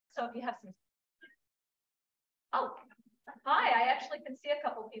So if you have some, oh, hi, I actually can see a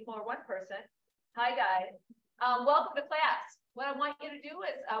couple people or one person. Hi, guys. Welcome to class. What I want you to do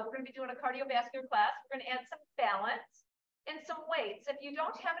is we're going to be doing a cardiovascular class. We're going to add some balance and some weights. If you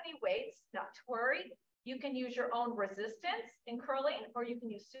don't have any weights, not to worry. You can use your own resistance in curling, or you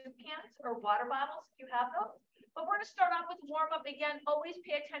can use soup cans or water bottles if you have those. But we're going to start off with warm up again. Always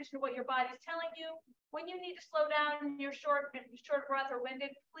pay attention to what your body's telling you. When you need to slow down, you're short breath or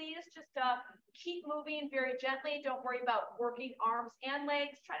winded, please just keep moving very gently. Don't worry about working arms and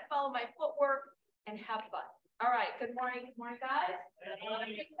legs. Try to follow my footwork and have fun. All right. Good morning. Good morning, guys. Good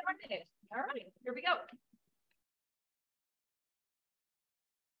morning. All right. Here we go.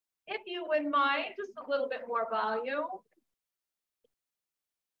 If you wouldn't mind, just a little bit more volume.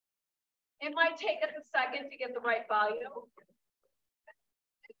 It might take us a second to get the right volume.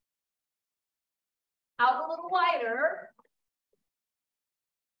 Out a little wider.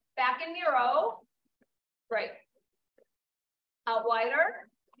 Back in narrow. Great. Out wider.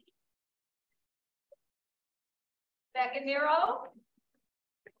 Back in narrow.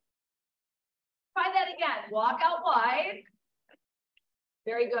 Try that again. Walk out wide.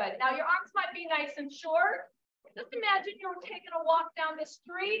 Very good. Now your arms might be nice and short. Just imagine you were taking a walk down the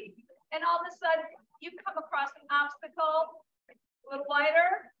street and all of a sudden you come across an obstacle. A little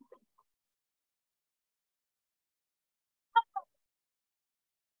wider.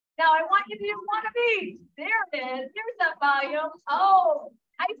 Now I want you to do one of these. There it is. Here's that volume. Oh,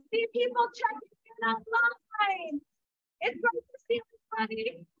 I see people checking in online. It's great to see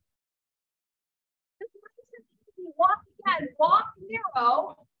everybody. Walk again. Walk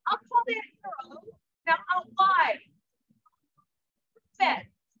narrow. I'll call that narrow. Now out wide. Set.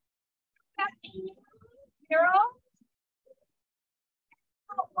 Narrow.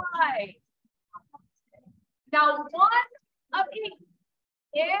 Out wide. Now one of each.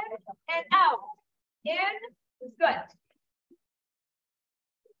 In and out. In is good.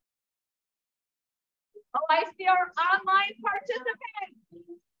 Oh, I see our online participants.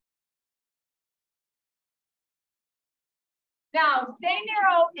 Now, stay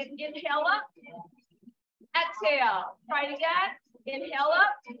narrow and inhale up. Exhale. Try it again. Inhale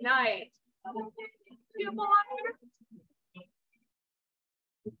up. Nice. Two more.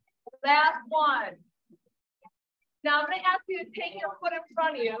 Last one. Now I'm going to ask you to take your foot in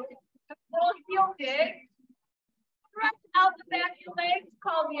front of you, a little heel dig, stretch out the back of your legs,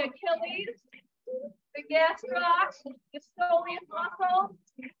 called the Achilles, the gastroc, the soleus muscle.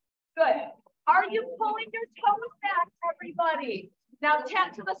 Good. Are you pulling your toes back, everybody? Now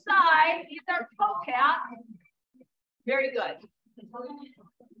tap to the side. These are toe taps. Very good.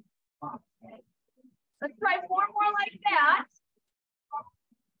 Let's try four more like that.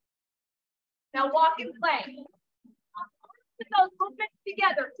 Now walk in place. Those movements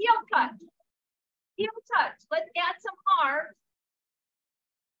together. Heel touch. Heel touch. Let's add some arms.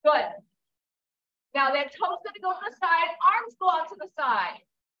 Good. Now that toe's going to go to the side. Arms go out to the side.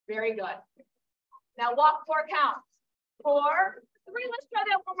 Very good. Now walk 4 counts. 4, 3. Let's try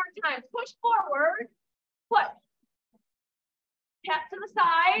that one more time. Push forward. Push. Tap to the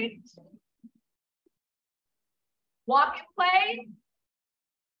side. Walk in place.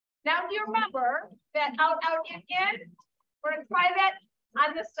 Now do you remember that out, in, in? We're going to try that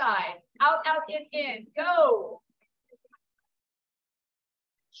on the side. Out, in. Go.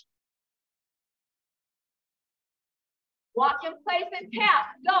 Walk in place and pass.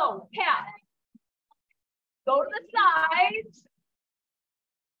 Go. Pass. Go to the side.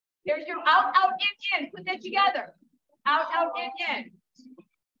 Here's your out, in. Put that together. Out, in.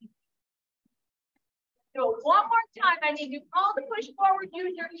 So one more time. I need you all to push forward.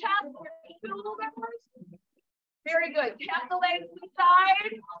 Use your chest. Very good. Tap the legs to the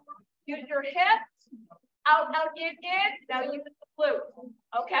side. Use your hips. Out, in. Now use the glutes.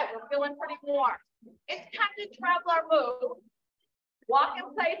 Okay, we're feeling pretty warm. It's time to travel our move. Walk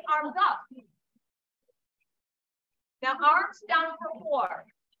in place, arms up. Now arms down for 4.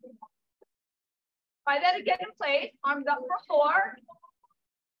 Try that again in place. Arms up for 4.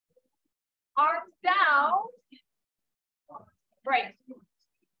 Arms down. Great.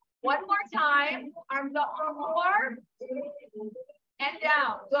 One more time. Arms up for 4. And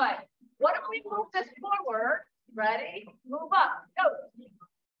down. Good. What if we move this forward? Ready? Move up. Go.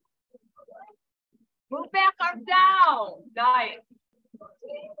 Move back, arms down. Nice.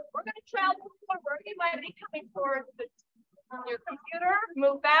 We're going to travel forward. You might be coming towards your computer.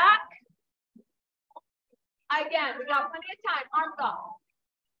 Move back. Again, we got plenty of time. Arms up.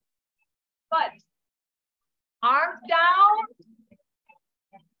 Good. Arms down.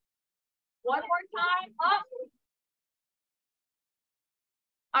 One more time. Up.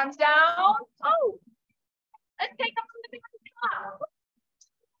 Arms down. Oh, let's take them from the top.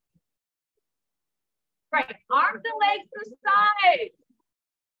 Right, arms and legs to the side.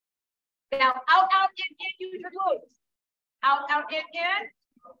 Now, out, in, use your glutes. Out, in.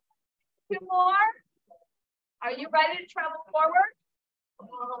 2 more. Are you ready to travel forward?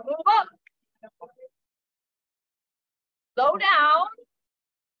 Move up. Slow down.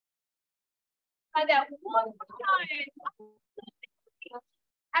 Try that one more time.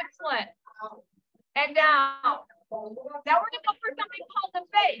 Excellent. And down. Now we're going to go for something called the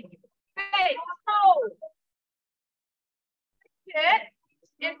fake. Fake. So, sit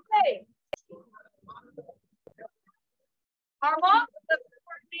and fake. Arm up. The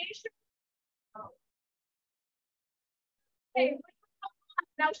coordination. Okay.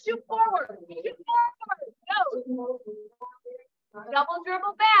 Now shoot forward. Shoot forward. Go. Double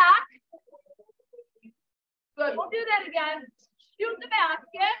dribble back. Good. We'll do that again. Shoot the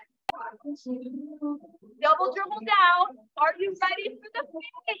basket. Double dribble down. Are you ready for the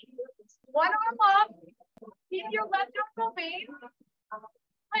fake? One arm up. Keep your left arm moving.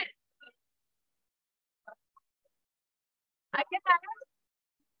 Again.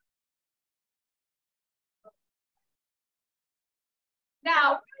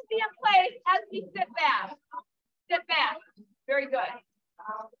 Now, we're going to be in place as we sit back. Sit back. Very good.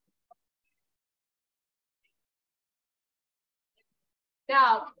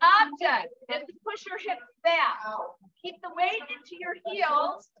 Now, object is to push your hips back. Keep the weight into your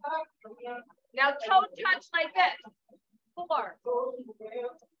heels. Now, toe touch like this. 4.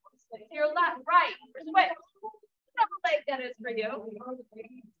 To your left, right. Switch. Whatever leg that is for you.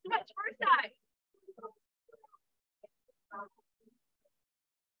 Switch first side.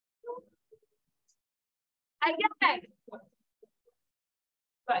 Again.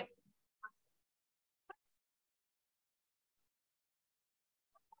 Good.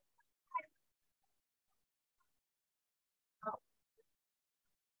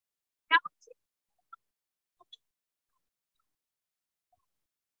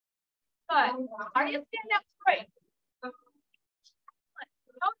 Good. Are you standing up straight?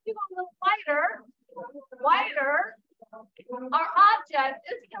 Don't you go a little wider. Wider. Our object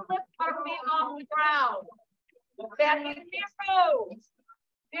is to lift our feet off the ground. Back in 0.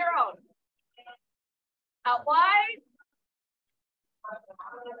 0. Out wide.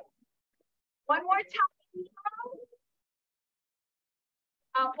 One more time.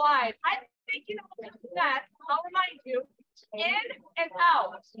 Out wide. I think you know that. I'll remind you. In and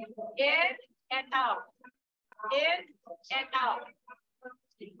out. In and out. In and out.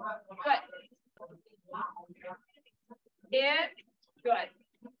 Good. In. Good.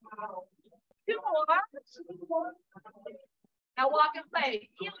 2 more. Now walk in place.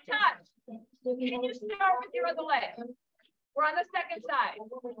 Heel touch. Can you start with your other leg? We're on the second side.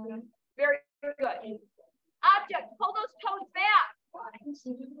 Very good. Object, pull those toes back.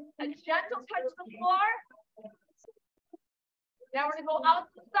 A gentle touch to the floor. Now we're going to go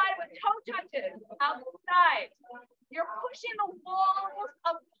out to the side with toe touches. Out to the side. You're pushing the walls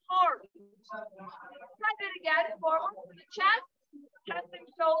apart. Try it again. Forward to the chest. Chest and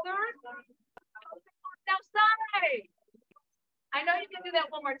shoulders. Now side. I know you can do that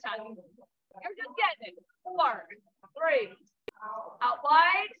one more time. You're just getting it. 4, 3. Out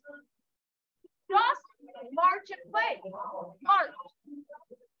wide. Just march and play. March.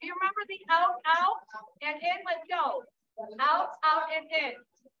 Do you remember the out, and in? Let's go. Out, and in.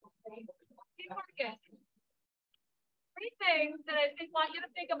 Keep working. 3 things that I want you to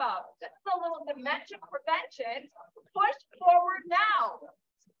think about. That's a little dimension prevention. Push forward now.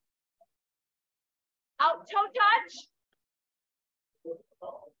 Out, toe touch.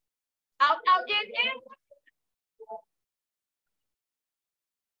 Out, in.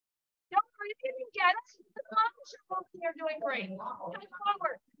 Don't worry if you get it. As long as you're doing great. Touch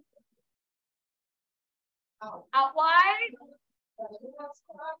forward. Out wide.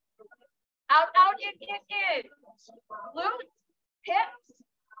 Out, in. Glutes, hips.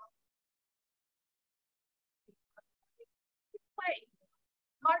 Play.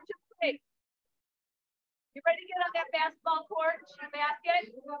 March and play. You ready to get on that basketball court and basket?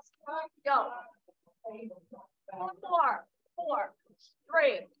 Go. 4, 4,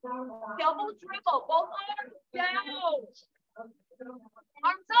 3. Double dribble. Both arms down.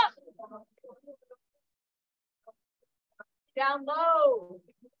 Arms up. Down low.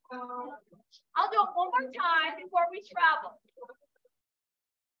 I'll do it one more time before we travel.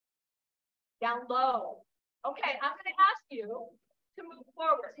 Down low. Okay, I'm going to ask you to move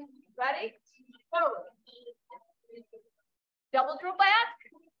forward. Ready? Forward. Double drill back.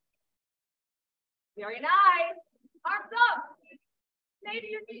 Very nice. Arms up.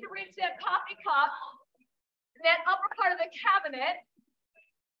 Maybe you need to reach that coffee cup, that upper part of the cabinet.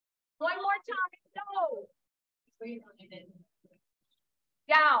 One more time, no.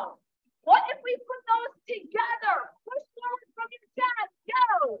 Down. What if we put those together? Push forward from your chest,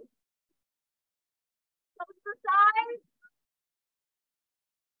 go. Come to the side.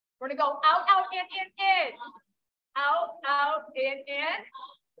 We're gonna go out, out, in. Out, out, in.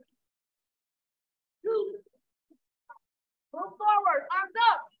 Move forward, arms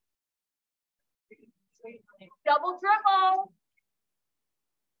up. Double dribble.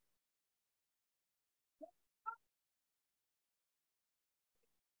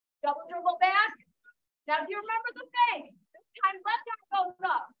 Double dribble back. Now, do you remember the fake? This time, left arm goes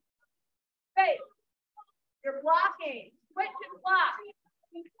up. Fake. You're blocking. Switch and block.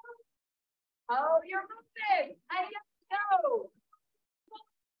 Oh, you're moving. I go.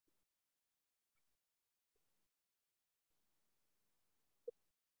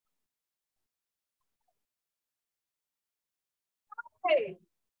 Okay.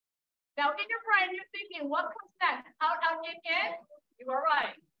 Now, in your brain, you're thinking, what comes next? Out, out, in. You are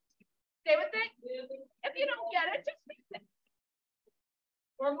right. Stay with it. If you don't get it, just fix it.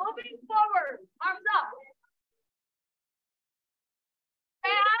 We're moving forward. Arms up.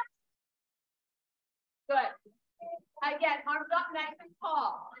 Fast. Good. Again, arms up nice and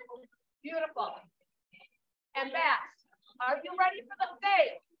tall. Beautiful. And fast. Are you ready for the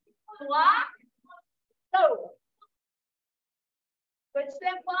fake? Block. Go. Switch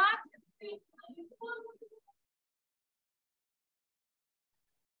that block.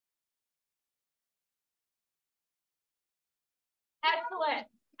 Excellent.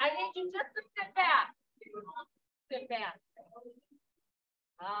 I need you just to sit back. Sit back.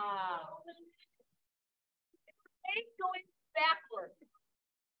 Going backwards.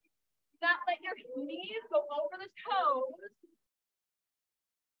 Not let your knees go over the toes.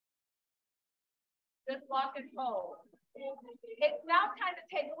 Just walk and hold. It's now time to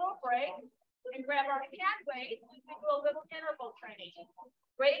take a little break and grab our hand weights and do a little interval training.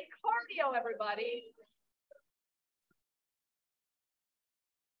 Great cardio, everybody.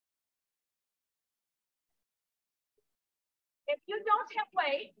 If you don't have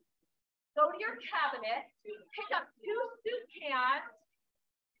weight, go to your cabinet, pick up 2 soup cans.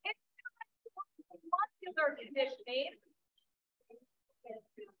 It's muscular conditioning.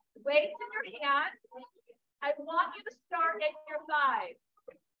 Weights in your hand. I want you to start at your thighs.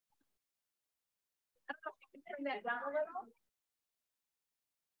 I don't know if you can turn that down a little.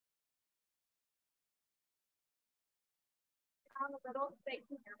 Down a little, so they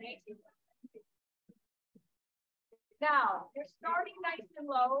can hear me. Now, you're starting nice and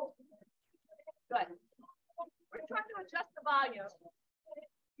low. Good. We're trying to adjust the volume.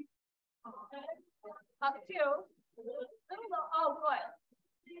 Up 2. Little low. Oh, good.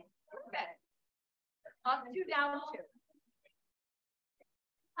 Perfect. Up 2, down 2.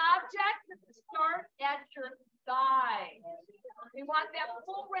 Object is to start at your thigh. We want that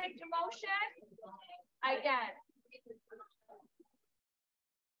full range of motion. Again.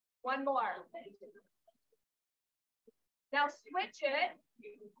 One more. Now switch it.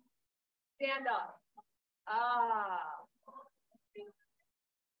 Stand up.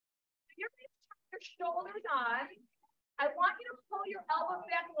 You're going to turn your shoulders on. I want you to pull your elbows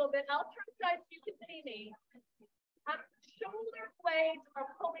back a little bit. I'll turn sides so you can see me. Shoulder blades are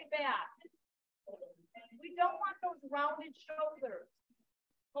pulling back. We don't want those rounded shoulders.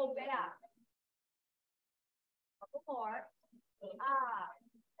 Pull back. A couple more.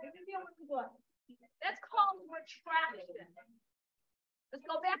 You can feel what's good. That's called retraction. Let's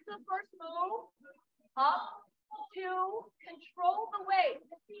go back to the first move. Up, 2, control the weight.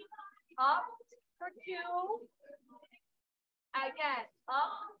 Up for 2. Again,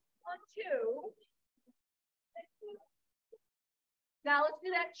 up for 2. Now let's do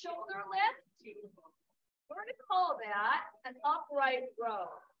that shoulder lift. We're going to call that an upright row.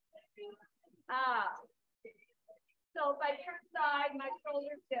 So if I turn side, my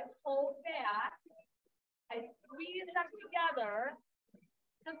shoulders get pulled back. I squeeze them together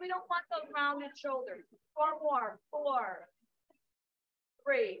because we don't want those rounded shoulders. 4 more. 4,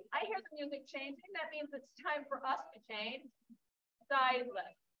 3. I hear the music changing. That means it's time for us to change. Side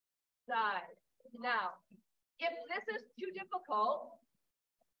lift. Side. Now, if this is too difficult,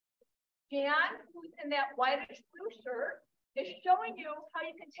 Jan, who's in that whitish blue shirt, is showing you how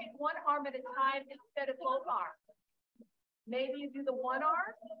you can take one arm at a time instead of both arms. Maybe you do the one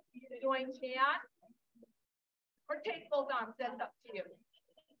arm, join Jan, or take both arms. That's up to you.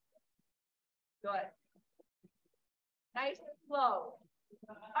 Good. Nice and slow.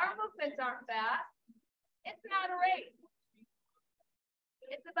 Our movements aren't fast. It's not a race.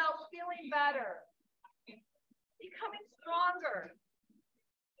 It's about feeling better, becoming stronger.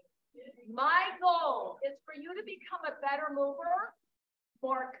 My goal is for you to become a better mover,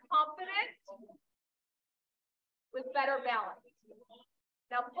 more confident, with better balance.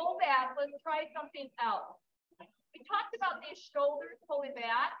 Now pull back, let's try something else. We talked about these shoulders pulling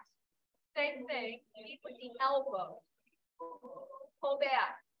back. Same thing, keep with the elbow. Pull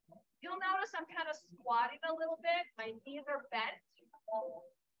back. You'll notice I'm kind of squatting a little bit. My knees are bent.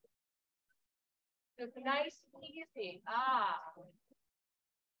 It's nice and easy.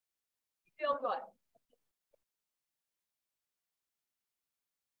 Feel good.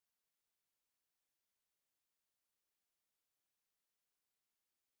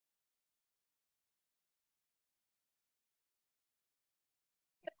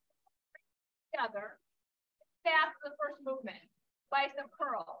 Together. Fast the first movement. Bicep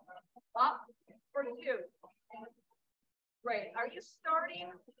curl. Up for 2. Great. Are you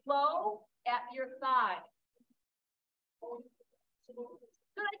starting low at your thigh?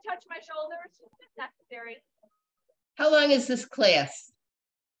 Should I touch my shoulders? If necessary. How long is this class?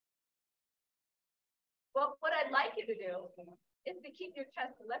 Well, what I'd like you to do is to keep your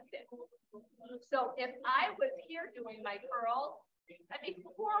chest lifted. So if I was here doing my curl, that'd be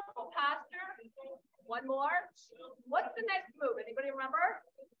horrible posture. One more. What's the next move? Anybody remember?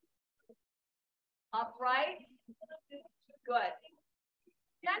 Upright. Good.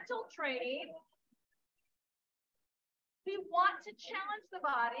 Gentle training. We want to challenge the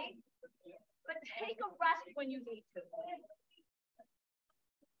body, but take a rest when you need to.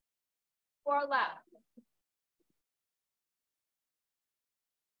 Or left.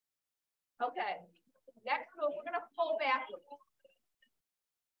 Okay. Next move, we're going to pull backwards.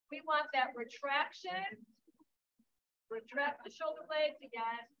 We want that retraction. Retract the shoulder blades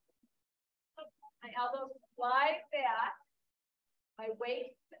again. My elbows slide back. My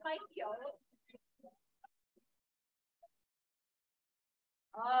waist and my heels.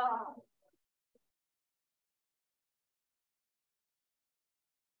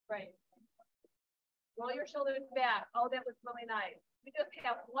 Right. Roll your shoulders back. Oh, that was really nice. We just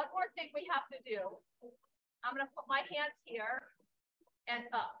have one more thing we have to do. I'm going to put my hands here and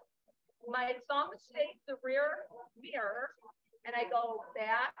up. My thumbs face the rear mirror, and I go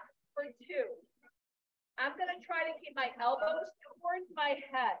back for 2. I'm going to try to keep my elbows towards my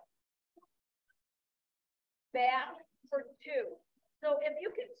head. Back for 2. So if you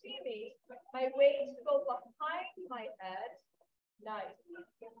can see me, my waist goes behind my head. Nice.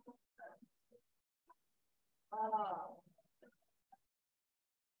 So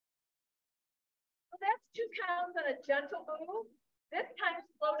that's 2 counts on a gentle move. This time,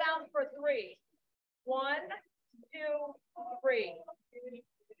 slow down for 3. 1, 2, 3.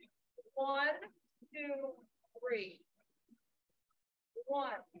 1, 2, 3. 1,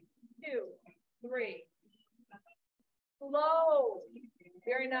 2, 3. Slow.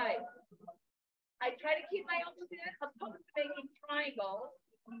 Very nice. I try to keep my elbows in opposed to making triangles.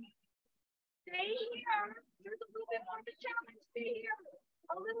 Stay here. There's a little bit more of a challenge. Stay here.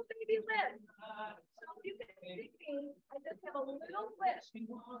 A little baby lift. So you can see me. I just have a little lift. If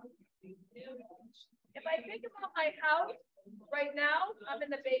I think about my house right now, I'm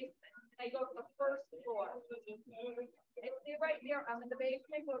in the basement. I go to the first floor. And see right here, I'm in the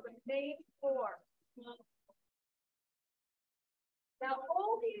basement, go to the main floor. Now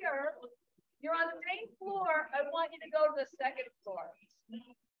hold here. You're on the main floor. I want you to go to the second floor.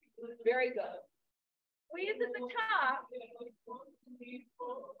 Very good. Squeeze at the top.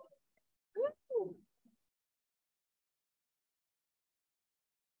 Woo.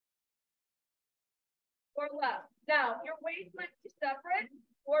 Or left. Now, your weights might be separate,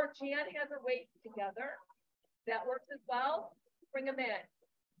 or Jan has her weights together. That works as well. Bring them in.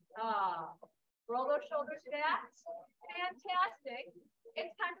 Roll those shoulders back. Fantastic.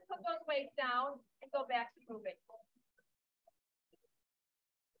 It's time to put those weights down and go back to moving.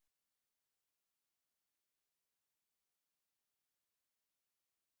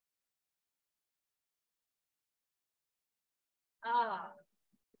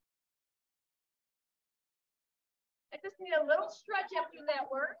 I just need a little stretch after that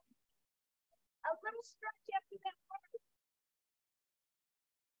work. A little stretch after that work.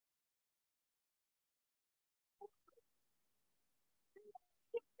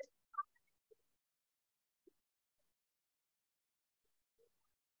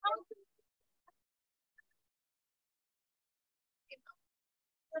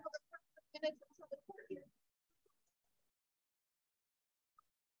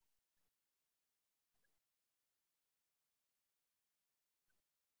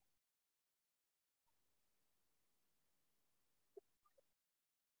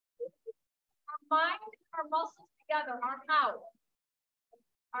 Bind our muscles together, arm out.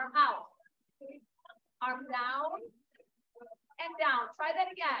 Arm out. Arm down and down. Try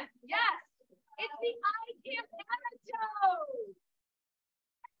that again. Yes. It's the ICAM attitude.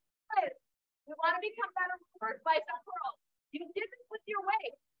 We want to become better first bicep curl. You did this with your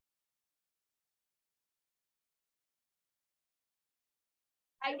weight.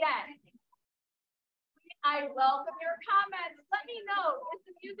 Again, I welcome your comments. Let me know. Is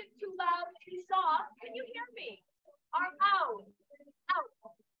the music too loud, too soft? Can you hear me? Arm out, out,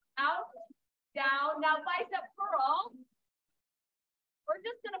 out, down. Now bicep curl. We're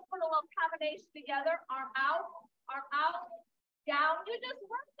just going to put a little combination together. Arm out, down. You just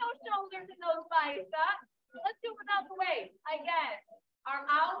work those shoulders and those biceps. Let's do it without the weight. Again, arm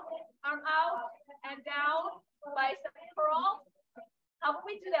out, and down. Bicep curl. How about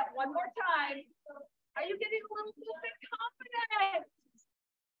we do that one more time? Are you getting a little bit confident?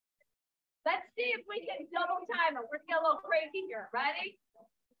 Let's see if we can double time it. We're getting a little crazy here. Ready?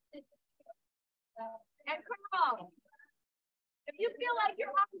 And curl. If you feel like your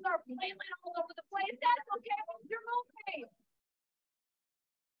arms are flailing all over the place, that's okay. You're moving.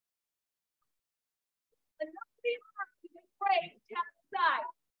 Enough people are great. Tap side.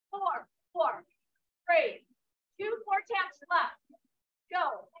 4, 4, 3, 2, 4 taps left.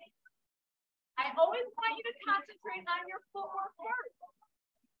 Go. I always want you to concentrate on your footwork first.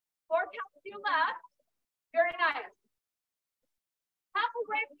 4 taps to your left. Very nice. Tap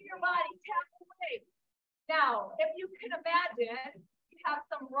away from your body. Tap away. Now, if you can imagine, you have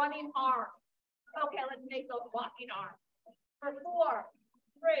some running arms. Okay, let's make those walking arms. For 4,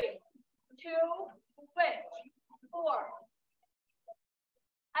 3, 2, switch. 4.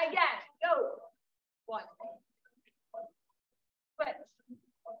 Again, go. 1. Switch.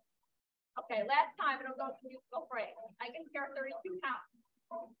 Okay, last time, it'll go to musical break. I can hear 32 counts.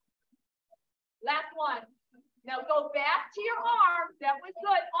 Last one. Now go back to your arms. That was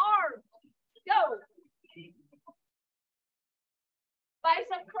good. Arms. Go.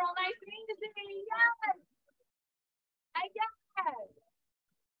 Bicep curl nice and easy. Yes. Again.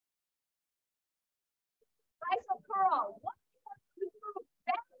 Bicep curl. Move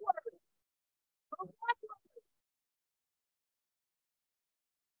backwards. Move backwards.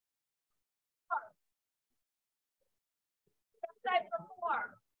 Side for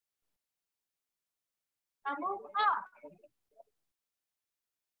 4. Now move up.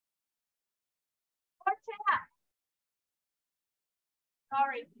 4 tap.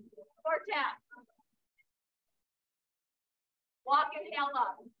 Sorry. 4 tap. Walk and tail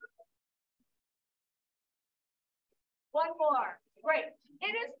up. 1 more. Great.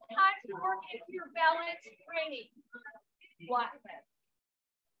 It is time to work into your balance training. Squat lift.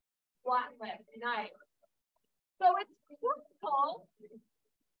 Squat lift. Nice. So it's critical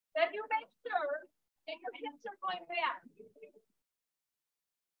that you make sure that your hips are going back.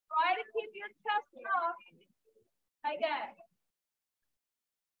 Try to keep your chest up. Again.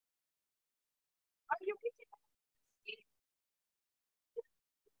 Are you reaching?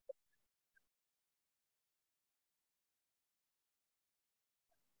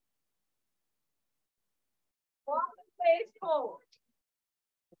 Walk and face forward.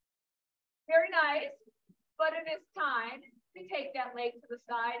 Very nice. But it is time to take that leg to the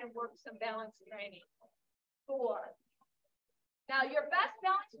side and work some balance training. 4. Now, your best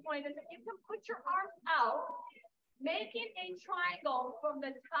balance point is if you can put your arms out, making a triangle from the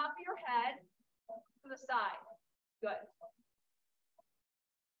top of your head to the side. Good.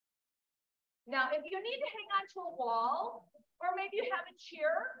 Now, if you need to hang on to a wall, or maybe you have a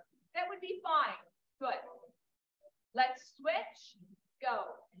chair, that would be fine. Good. Let's switch.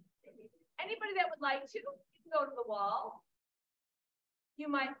 Go. Anybody that would like to, go to the wall. You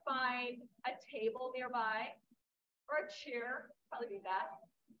might find a table nearby or a chair, probably be that.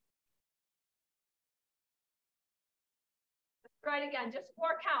 Let's try it again, just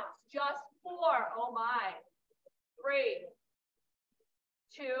 4 counts, just 4. Oh my. 3,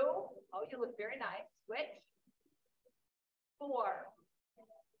 2. Oh, you look very nice. Switch. 4,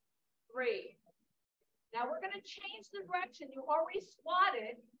 3. Now we're going to change the direction. You already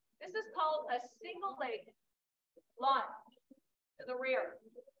squatted. This is called a single leg lunge to the rear.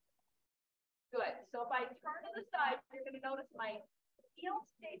 Good. So if I turn to the side, you're going to notice my heel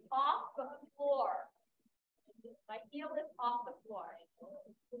stays off the floor. My heel is off the floor.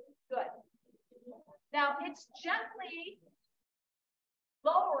 Good. Now it's gently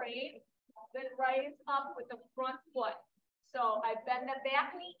lowering, then raise up with the front foot. So I bend the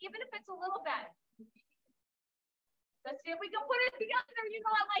back knee, even if it's a little bent. Let's see if we can put it together. You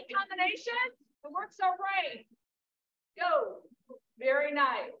know I like combinations. It works our brain. Go. Very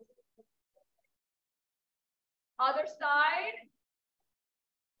nice. Other side.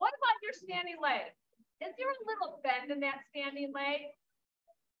 What about your standing leg? Is there a little bend in that standing leg?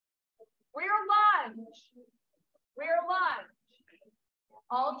 Rear lunge. Rear lunge.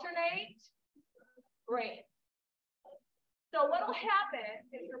 Alternate. Great. So what will happen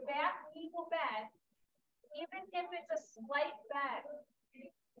is your back knee will bend, even if it's a slight bend.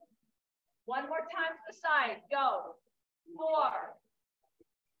 One more time to the side. Go. 4,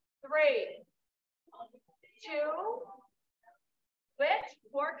 3, 2. Switch.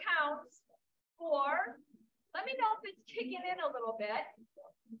 4 counts. 4. Let me know if it's kicking in a little bit.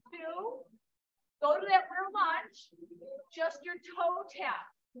 2. Go to that rear lunge. Just your toe tap.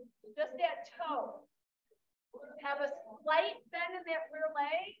 Just that toe. Have a slight bend in that rear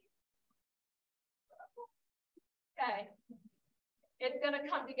leg. Okay. It's going to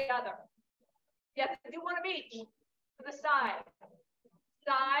come together. You have to do one of each. To the side.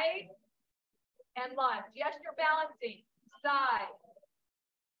 Side and lunge. Yes, you're balancing. Side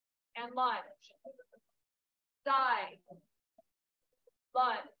and lunge. Side.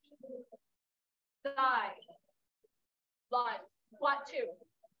 Lunge. Side. Lunge. Squat 2.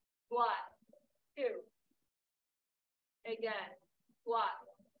 Squat 2. Again. Squat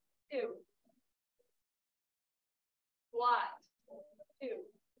 2. Squat 2.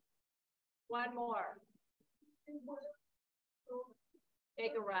 One more.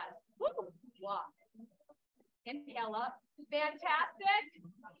 Take a rest. Woo. Walk. Inhale up. Fantastic.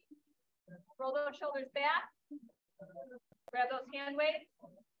 Roll those shoulders back. Grab those hand weights.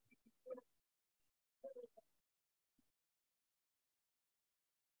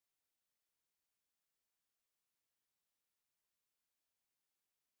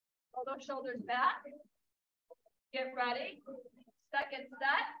 Roll those shoulders back. Get ready. Second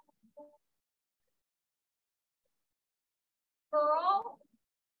set. Curl.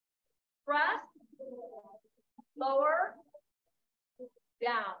 Press. Lower.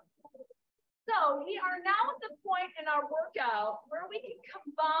 Down. So we are now at the point in our workout where we can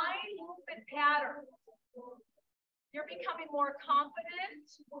combine movement patterns. You're becoming more confident.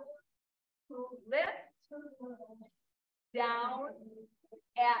 Lift. Down.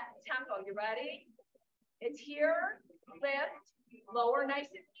 At tempo. You ready? It's here. Lift. Lower nice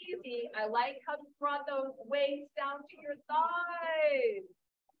and easy. I like how you brought those weights down to your thighs.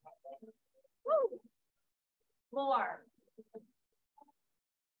 Woo. More.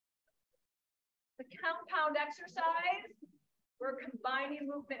 The compound exercise. We're combining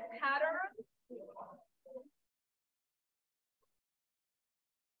movement patterns.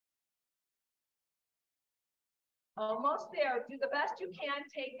 Almost there. Do the best you can.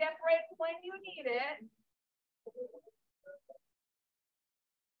 Take that break when you need it.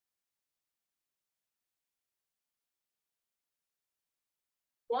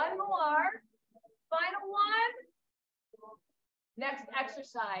 One more. Final one. Next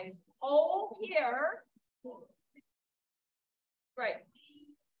exercise. Hold here. Great.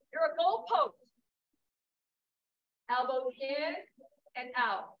 You're a goal post. Elbows in and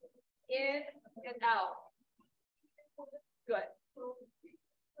out. In and out. Good.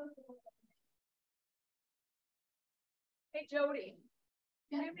 Hey, Jody,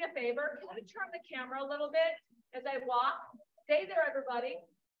 can you do me a favor? Can you turn the camera a little bit as I walk? Stay there, everybody.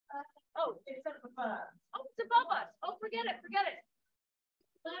 Oh, it's up above. Oh, it's above us. Oh, forget it. Forget it.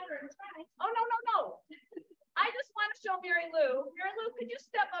 Oh, no, no, no. I just want to show Mary Lou. Mary Lou, could you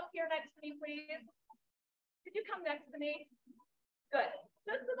step up here next to me, please? Could you come next to me? Good.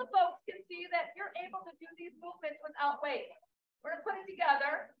 Just so the folks can see that you're able to do these movements without weight. We're going to put it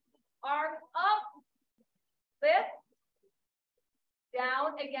together. Arms up. Lift.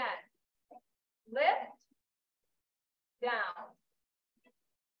 Down again. Lift. Down.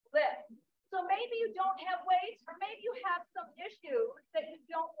 Lift. So maybe you don't have weights, or maybe you have some issues that you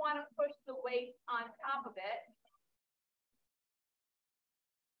don't want to push the weight on top of it.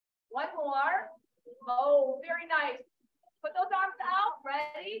 One more. Oh, very nice. Put those arms out.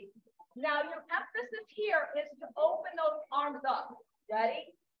 Ready? Now your emphasis here is to open those arms up.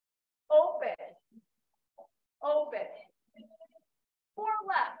 Ready? Open. Open. 4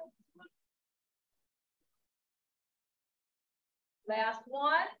 left. Last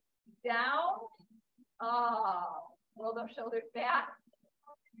one. Down. Roll those shoulders back.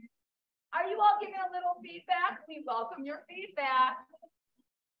 Are you all giving a little feedback? We welcome your feedback.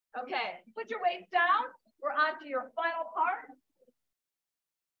 Okay, put your weights down. We're on to your final part.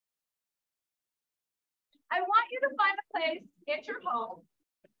 I want you to find a place at your home,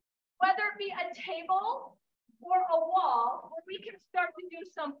 whether it be a table or a wall, where we can start to do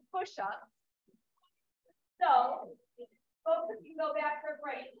some push-ups. So, folks, if you go back for a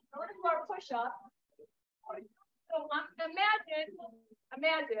break, go to our push-up. So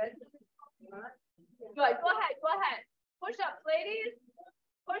imagine. Good, go ahead. Push up, ladies.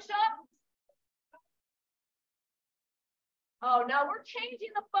 Push up. Oh, now we're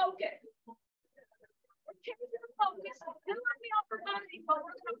changing the focus. Still on the upper body, but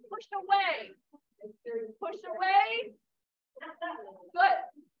we're going to push away. Push away. Good.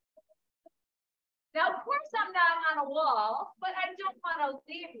 Now, of course, I'm not on a wall, but I don't want to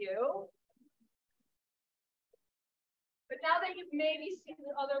leave you. But now that you've maybe seen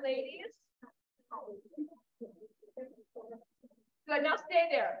the other ladies. Good, now stay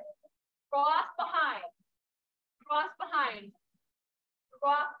there. Cross behind. Cross behind.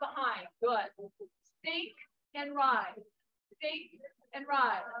 Cross behind. Good. Sink and rise. Sink and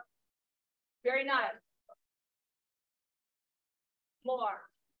rise. Very nice. More.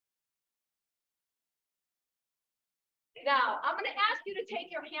 Now, I'm going to ask you to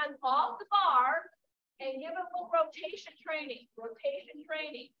take your hands off the bar and give it a little rotation training. Rotation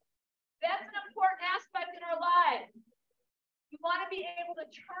training. That's an important aspect in our lives. You want to be able to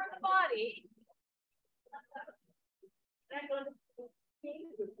turn the body.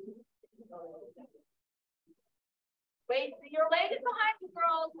 Wait, your leg is behind you,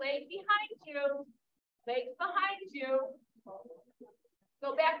 girls. Leg behind you. Legs behind you.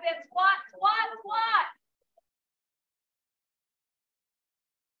 Go back to that squat, squat, squat.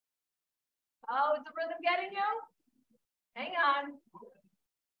 Oh, is the rhythm getting you? Hang on.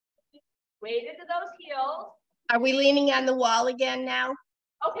 Weight into those heels. Are we leaning on the wall again now?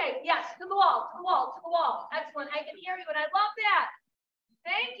 Okay, yes, to the wall, to the wall, to the wall. Excellent. I can hear you, and I love that.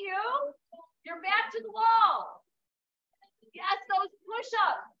 Thank you. You're back to the wall. Yes, those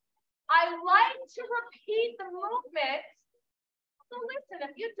push-ups. I like to repeat the movement. So listen,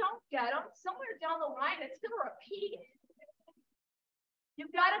 if you don't get them, somewhere down the line, it's going to repeat.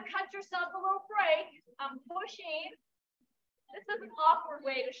 You've got to cut yourself a little break. I'm pushing. This is an awkward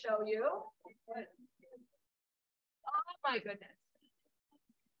way to show you. Oh my goodness.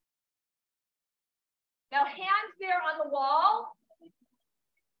 Now hands there on the wall.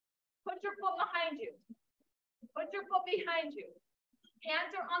 Put your foot behind you. Put your foot behind you.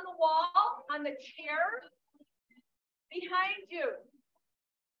 Hands are on the wall, on the chair, behind you.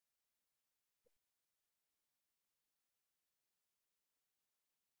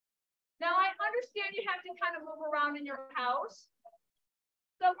 Now, I understand you have to kind of move around in your house.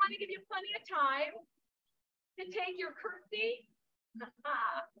 So I want to give you plenty of time to take your curtsy.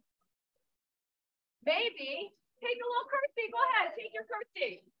 Maybe take a little curtsy. Go ahead, take your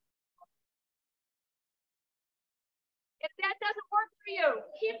curtsy. If that doesn't work for you,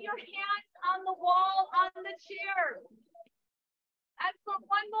 keep your hands on the wall, on the chair. Excellent.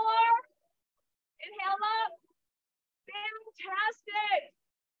 One more. Inhale up. Fantastic.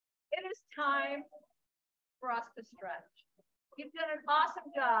 It is time for us to stretch. You've done an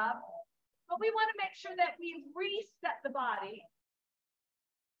awesome job, but we want to make sure that we reset the body.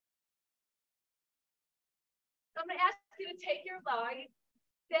 So I'm going to ask you to take your leg,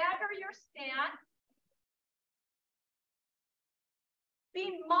 stagger your stance.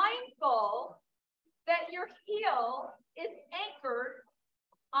 Be mindful that your heel is anchored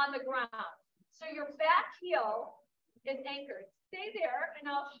on the ground. So your back heel is anchored. Stay there and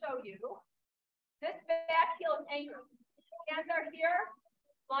I'll show you. This back heel is anchored. Hands are here.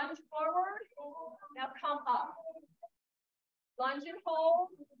 Lunge forward. Now come up. Lunge and hold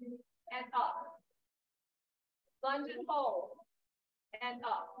and up. Lunge and hold and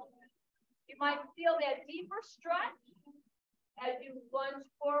up. You might feel that deeper stretch as you lunge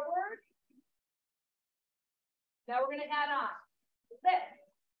forward. Now we're going to add on. Lift.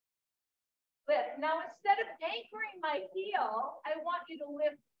 Lift. Now, instead of anchoring my heel, I want you to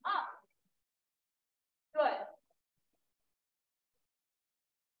lift up. Good.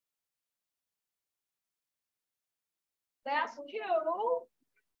 Last two.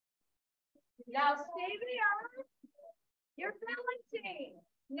 Now stay there. You're balancing.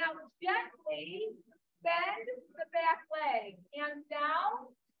 Now gently bend the back leg. Hands down.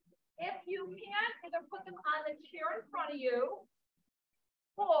 If you can, either put them on the chair in front of you,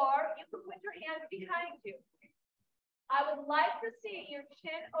 or you can put your hands behind you. I would like to see your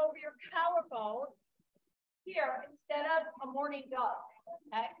chin over your collarbone here instead of a morning dog.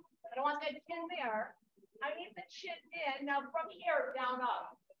 Okay? I don't want that chin there. I need the chin in. Now from here down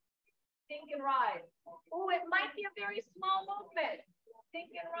up. Sink and rise. Oh, it might be a very small movement.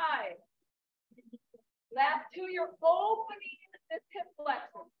 Sink and rise. Last two, you're opening this hip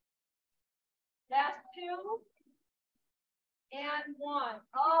flexor. Last two. And one.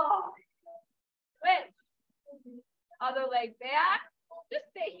 Oh, switch. Other leg back.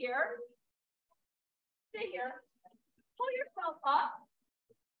 Just stay here. Stay here. pull yourself up,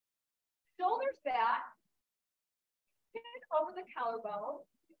 shoulders back, chin over the collarbone.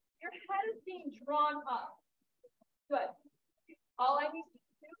 Your head is being drawn up. Good. All I need to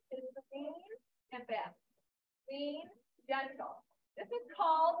do is lean and back. Lean, gentle. This is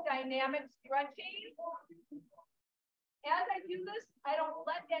called dynamic stretching. As I do this, I don't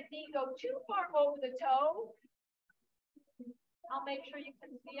let that knee go too far over the toe. I'll make sure you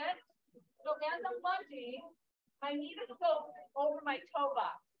can see it. So as I'm lunging, my knee is go over my toe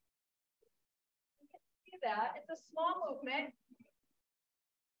box. You can see that. It's a small movement.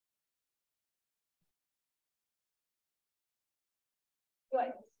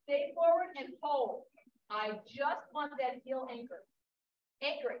 Good. Stay forward and hold. I just want that heel anchored.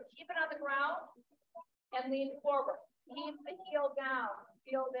 Anchor it. Keep it on the ground and lean forward. Keep the heel down.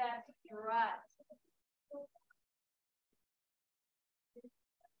 Feel that stretch.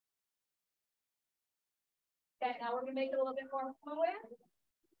 Okay, now we're going to make it a little bit more fluid.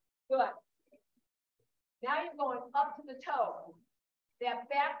 Good. Now you're going up to the toe. That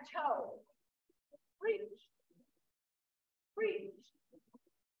back toe. Reach. Reach.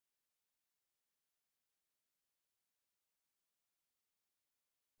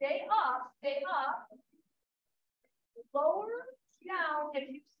 Stay up, stay up. Lower down as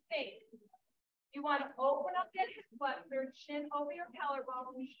you sink. You want to open up that hip flexor, chin over your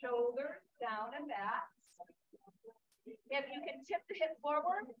collarbone, shoulders down and back. If you can tip the hip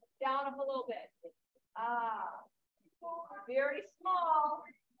forward, down up a little bit. Very small.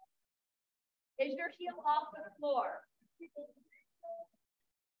 Is your heel off the floor?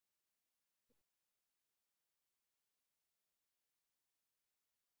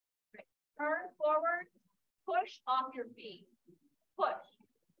 Turn forward, push off your feet. Push.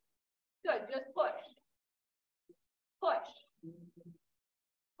 Good, just push. Push.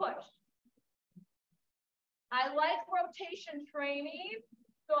 Push. I like rotation training,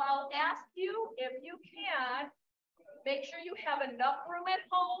 so I'll ask you if you can, make sure you have enough room at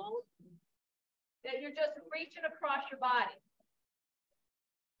home that you're just reaching across your body.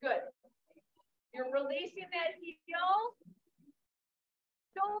 Good. You're releasing that heel.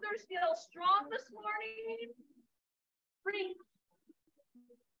 Shoulders feel strong this morning. Breathe.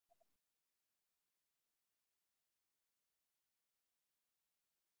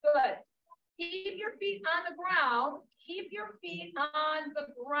 Good. Keep your feet on the ground. Keep your feet on the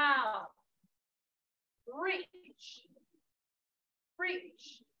ground. Reach.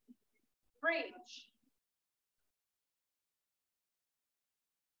 Reach. Reach.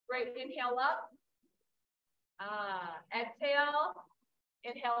 Great. Inhale up. Exhale.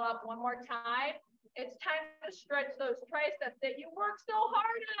 Inhale up one more time. It's time to stretch those triceps that you work so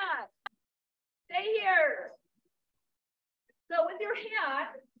hard on. Stay here. So with your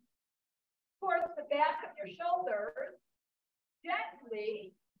hand towards the back of your shoulders,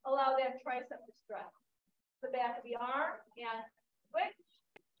 gently allow that tricep to stretch. The back of the arm and switch.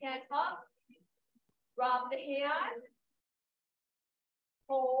 Hand up. Drop the hand.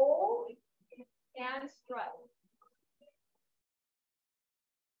 Hold and stretch.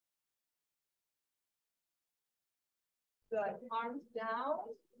 Good. Arms down.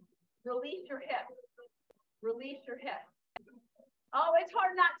 Release your hip. Release your hip. Oh, it's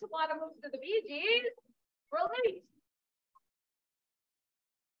hard not to want to move to the Bee Gees. Release.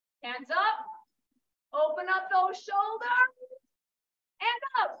 Hands up. Open up those shoulders. And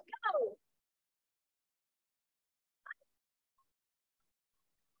up. Go.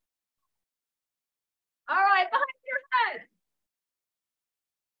 All right, behind your head.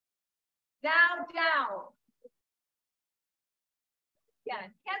 Now down.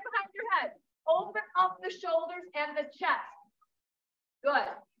 Again, hands behind your head. Open up the shoulders and the chest. Good.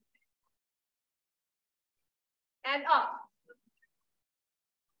 And up.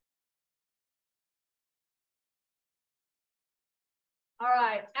 All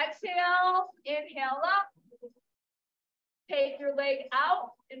right, exhale, inhale up. Take your leg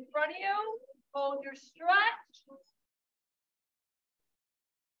out in front of you. Hold your stretch.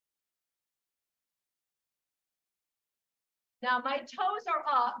 Now my toes are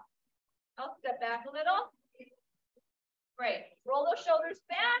up. I'll step back a little. Great. Roll those shoulders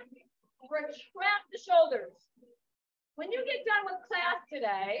back. Retract the shoulders. When you get done with class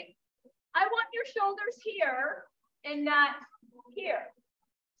today, I want your shoulders here and not here.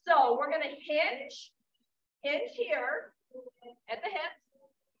 So we're going to hinge here at the hips.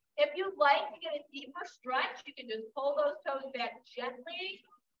 If you'd like to get a deeper stretch, you can just pull those toes back gently.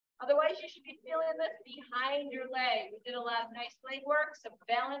 Otherwise, you should be feeling this behind your leg. We did a lot of nice leg work, some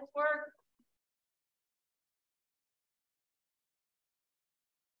balance work.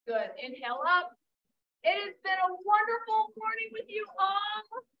 Good. Inhale up. It has been a wonderful morning with you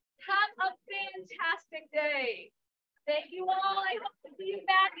all. Have a fantastic day. Thank you all. I hope to see you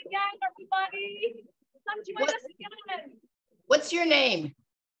back again, everybody. Come join us again. What's your name?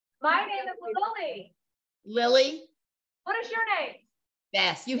 My name is Lilly. Lily? What is your name?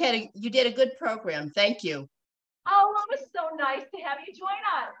 Beth, you did a good program. Thank you. Oh, it was so nice to have you join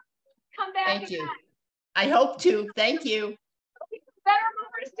us. Come back Thank again. you. I hope to. Thank you. Better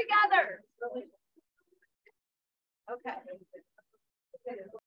movers together. Okay.